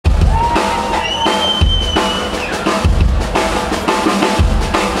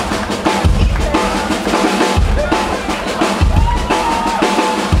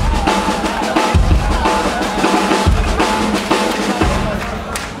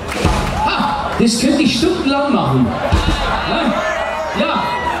Das könnte ich stundenlang machen. Ja.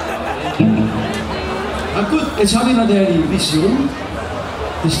 Na gut, jetzt habe ich noch eine Vision.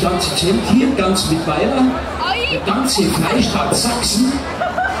 Das ganze Zelt hier, ganz Mittweida, der ganze Freistaat Sachsen.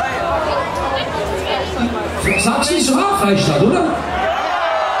 Sachsen ist doch auch Freistaat, oder?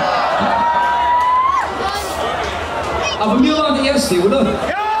 Aber wir waren die Erste, oder?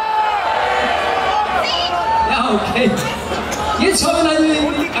 Ja, okay. Jetzt haben wir eine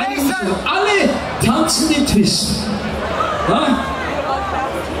Vision. Alle tanzen den Twist. Ja?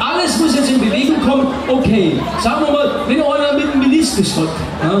 Alles muss jetzt in Bewegung kommen. Okay, sagen wir mal, wenn einer mit dem Meniskus hat,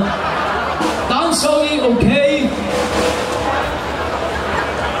 ja, dann sage ich, okay,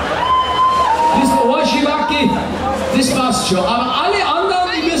 bisschen Arschewacke, das passt schon. Aber alle anderen,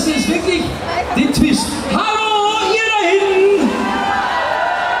 die müssen jetzt wirklich den Twist. Hallo, ihr da hinten!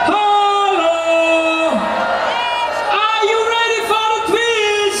 Hallo! Are you ready for the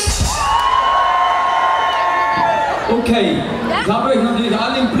twist? Okay. Ich habe euch natürlich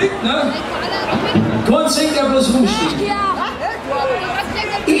alle im Blick, ne? Kein singt ja bloß rumstehen.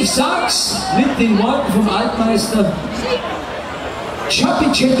 Ich sag's mit den Worten vom Altmeister.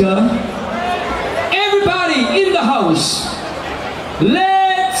 Choppy Checker. Everybody in the house.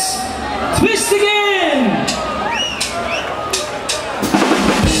 Let's twist again.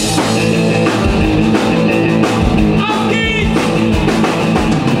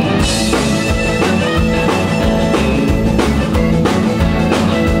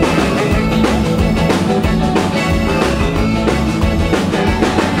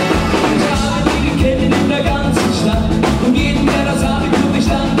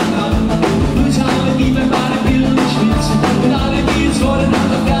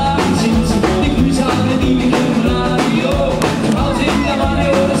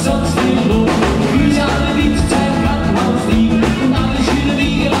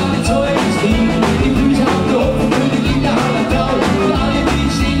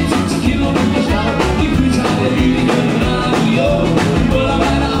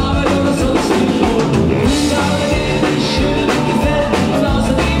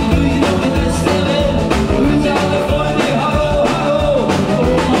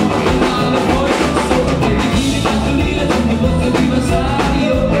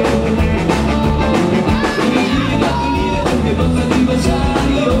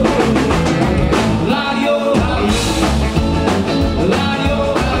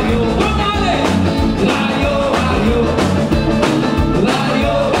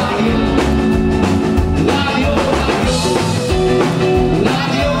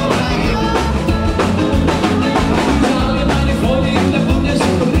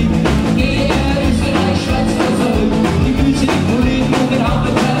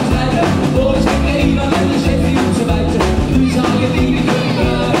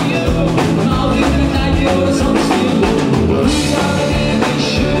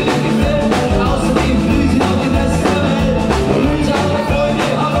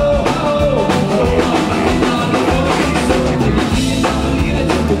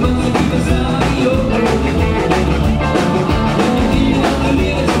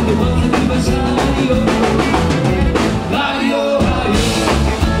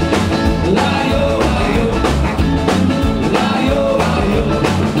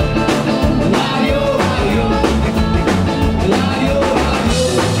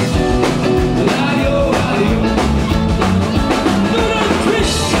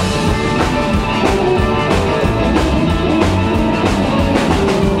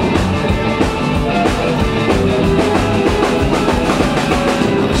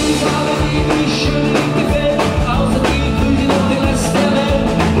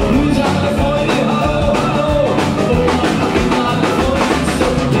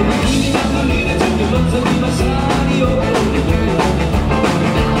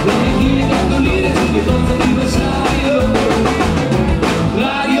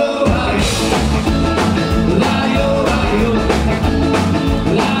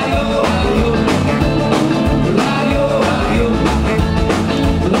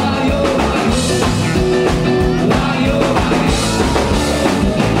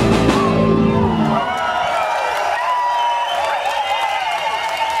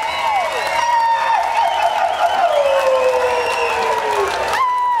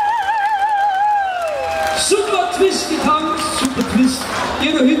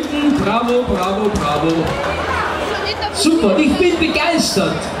 Ihr da hinten, bravo, bravo, bravo. Super, ich bin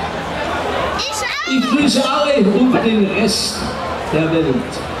begeistert. Ich grüße alle und den Rest der Welt.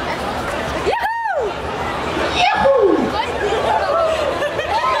 Juhu! Juhu!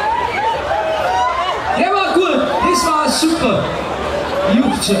 Der war gut, das war super.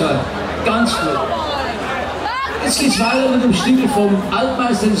 Juchzerer. Ganz gut. Jetzt geht's weiter mit dem Stück vom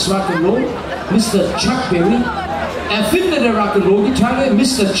Altmeister des Rock'n'Roll, Mr. Chuck Berry. Erfinder der Rock'n'Roll-Gitarre,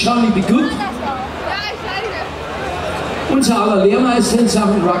 Mr. Johnny B. Good. Unser aller Lehrmeister in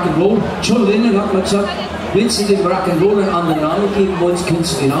Sachen Rock'n'Roll, John Lennon, hat mal gesagt, wenn Sie dem Rock'n'Roll einen anderen Namen geben wollen, können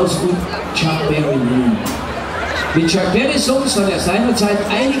Sie genauso gut Chuck Berry nennen. Mit Chuck Berry Songs hat er seinerzeit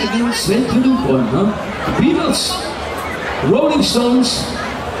einige Bands weltberühmt worden. Ne? Die Beatles, Rolling Stones,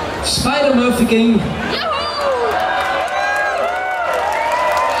 Spider-Murphy Gang.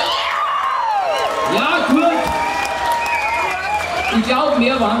 Ja, gut. Ich glaube,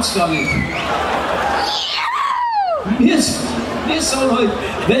 mehr waren es gar nicht. Wir sind heute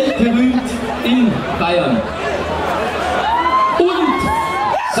weltberühmt in Bayern und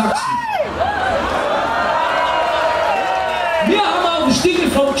Sachsen. Wir haben auf dem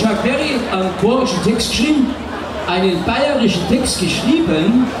Stück von Chuck Berry einen chorischen Text geschrieben, einen bayerischen Text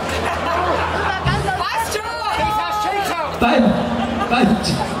geschrieben.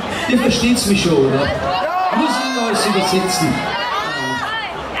 Ihr versteht es mich schon, oder? Muss ich euch übersetzen.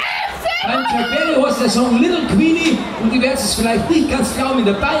 Beim Chuck Berry heißt der Song Little Queenie und ihr werdet es vielleicht nicht ganz glauben, in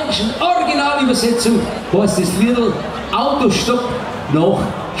der bayerischen Originalübersetzung heißt es Little Autostopp nach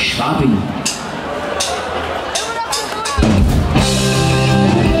Schwabing.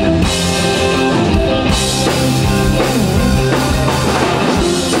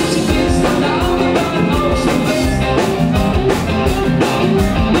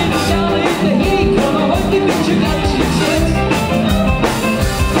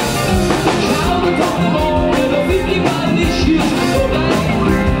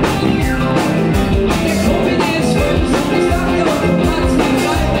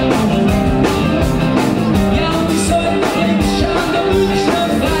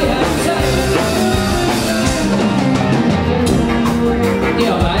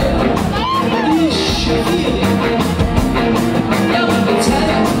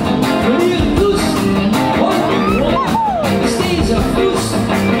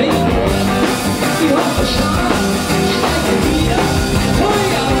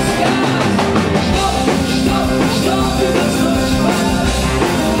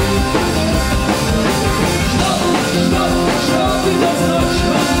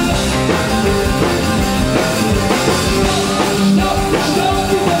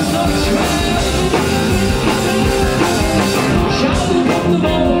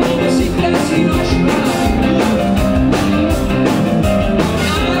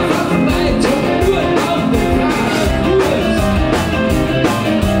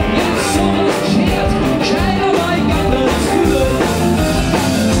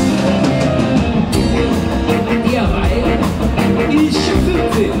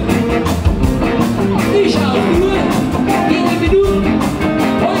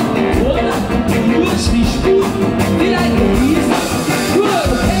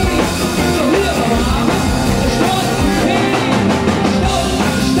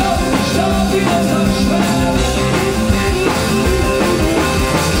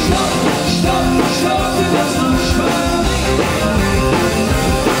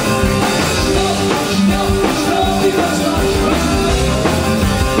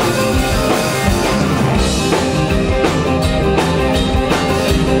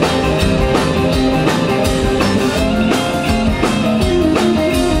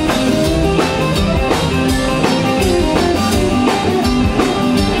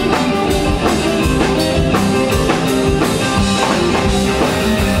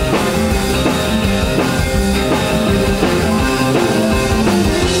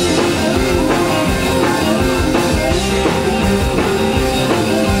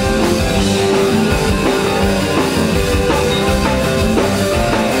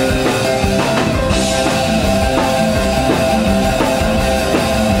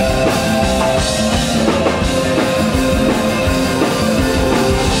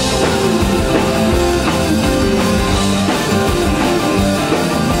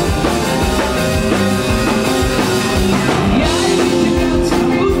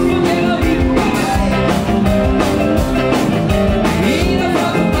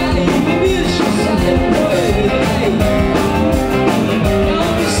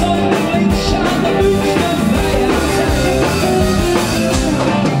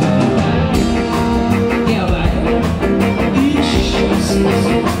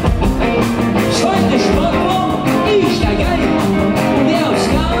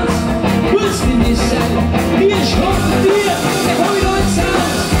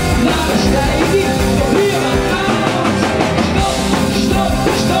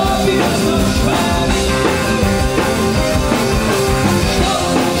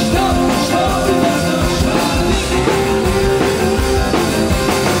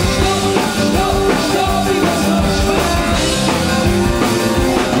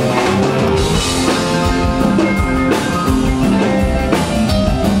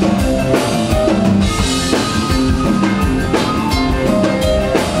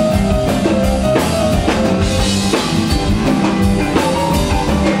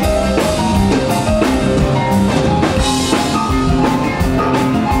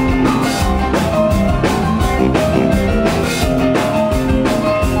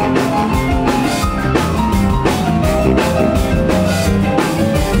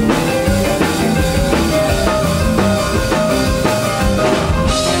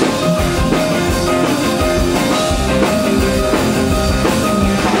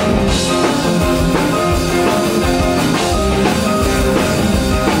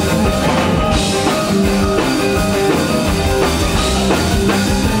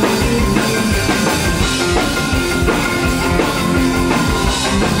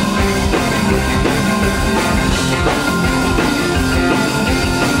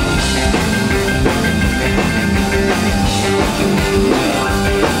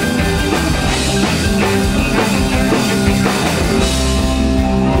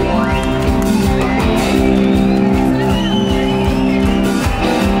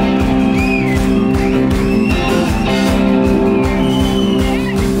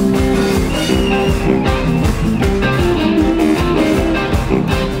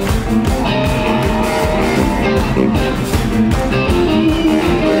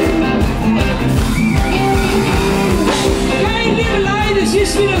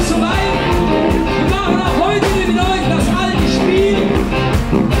 alles soweit. Wir machen auch heute mit euch das alte Spiel.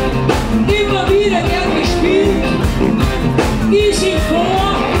 Immer wieder gern gespielt. Easy